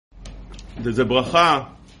There's a bracha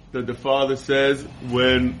that the father says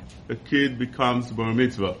when a kid becomes bar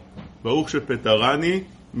mitzvah. Baruch shepetarani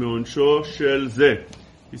me'onsho shel zeh.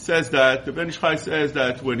 He says that, the Ben Ish Chai says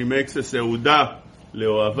that when he makes a seudah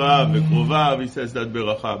le'ohavav ve'krovav, he says that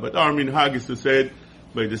bracha. But our minhag is to say it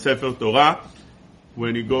by the Sefer Torah,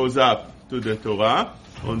 when he goes up to the Torah,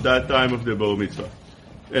 on that time of the bar mitzvah.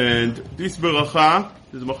 And this bracha,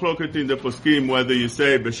 there's machloket in the poskim whether you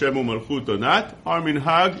say b'shem u'malchut or not. Our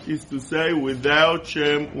minhag is to say without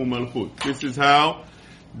shem u'malchut. This is how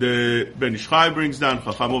the Ben Ish Chai brings down,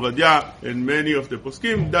 Chacham Ovadia, and many of the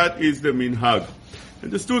poskim. That is the minhag.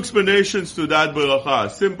 And there's two explanations to that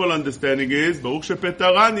bracha. Simple understanding is Baruch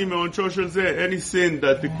shepetarani me'onsho shel zeh. Any sin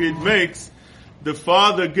that the kid makes, the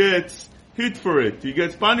father gets hit for it. He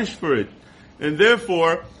gets punished for it, and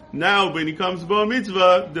therefore, now when he comes bar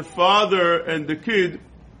mitzvah, the father and the kid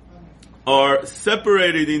are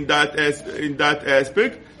separated in that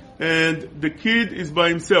aspect, and the kid is by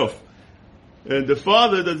himself. And the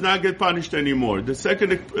father does not get punished anymore. The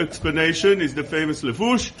second explanation is the famous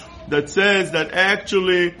Lefush that says that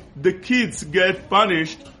actually the kids get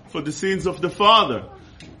punished for the sins of the father.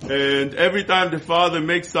 And every time the father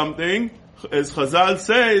makes something, as Chazal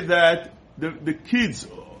say, that the kids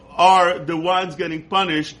are the ones getting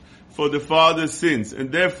punished for the father's sins.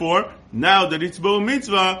 And therefore, now that it's bar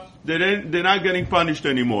mitzvah, they're not getting punished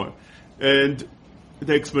anymore. And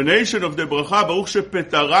the explanation of the bracha, Baruch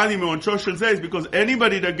shepetarani me'onsho shel zeh, is because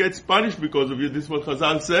anybody that gets punished because of you, this is what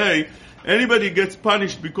Chazal say, anybody gets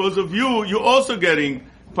punished because of you, you're also getting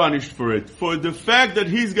punished for it. For the fact that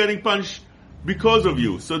he's getting punished because of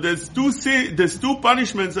you. So there's two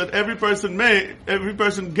punishments that every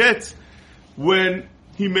person gets when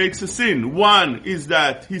he makes a sin. One is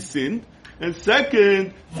that he sinned, and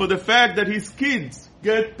second, for the fact that his kids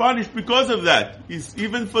get punished because of that.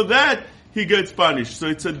 Even for that, he gets punished. So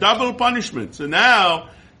it's a double punishment. So now,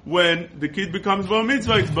 when the kid becomes bar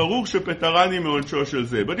mitzvah, it's Baruch shepetarani me'onsho shel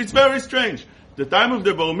zeh. But it's very strange. The time of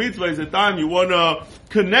the bar mitzvah is the time you want to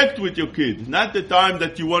connect with your kid, not the time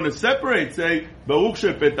that you want to separate. Say, Baruch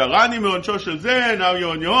shepetarani me'onsho shel zeh, now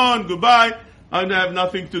you're on your own, goodbye, I don't have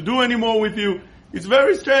nothing to do anymore with you. It's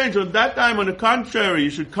very strange. On that time, on the contrary, you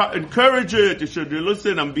should encourage it. You should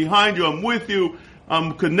listen, I'm behind you, I'm with you,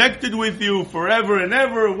 I'm connected with you forever and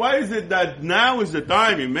ever. Why is it that now is the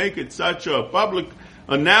time you make it such a public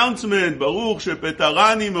announcement, Baruch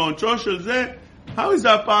shepetarani me'onsho shel zeh? How is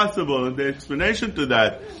that possible? And the explanation to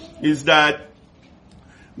that is that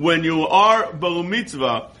when you are bar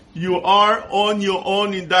mitzvah, you are on your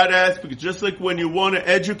own in that aspect. Just like when you want to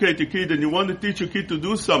educate your kid and you want to teach your kid to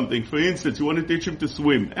do something. For instance, you want to teach him to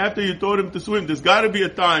swim. After you taught him to swim, there's got to be a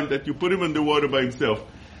time that you put him in the water by himself.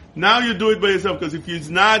 Now you do it by yourself, because if he's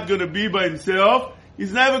not going to be by himself,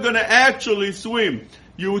 he's never going to actually swim.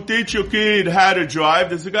 You teach your kid how to drive.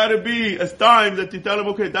 There's got to be a time that you tell him,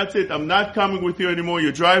 okay, that's it. I'm not coming with you anymore.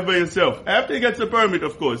 You drive by yourself. After he gets a permit,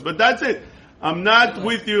 of course. But that's it. I'm not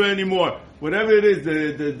with you anymore. Whatever it is,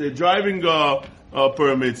 the driving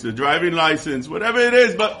permits, the driving license, whatever it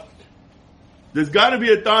is, but there's got to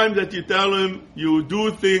be a time that you tell him you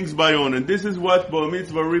do things by own. And this is what bar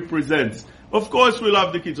mitzvah represents. Of course we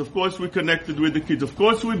love the kids. Of course we're connected with the kids. Of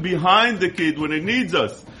course we're behind the kid when it needs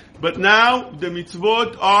us. But now the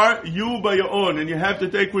mitzvot are you by your own, and you have to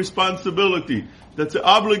take responsibility. That's the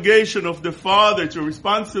obligation of the father. It's a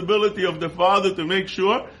responsibility of the father to make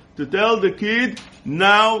sure to tell the kid,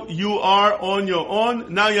 now you are on your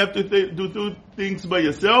own. Now you have to do things by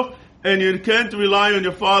yourself, and you can't rely on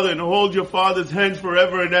your father and hold your father's hand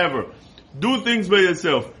forever and ever. Do things by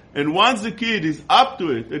yourself. And once the kid is up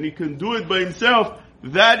to it and he can do it by himself,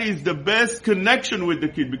 that is the best connection with the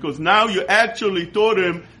kid, because now you actually taught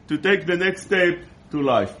him to take the next step to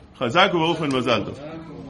life. Chazak u'baruch and mazal tov.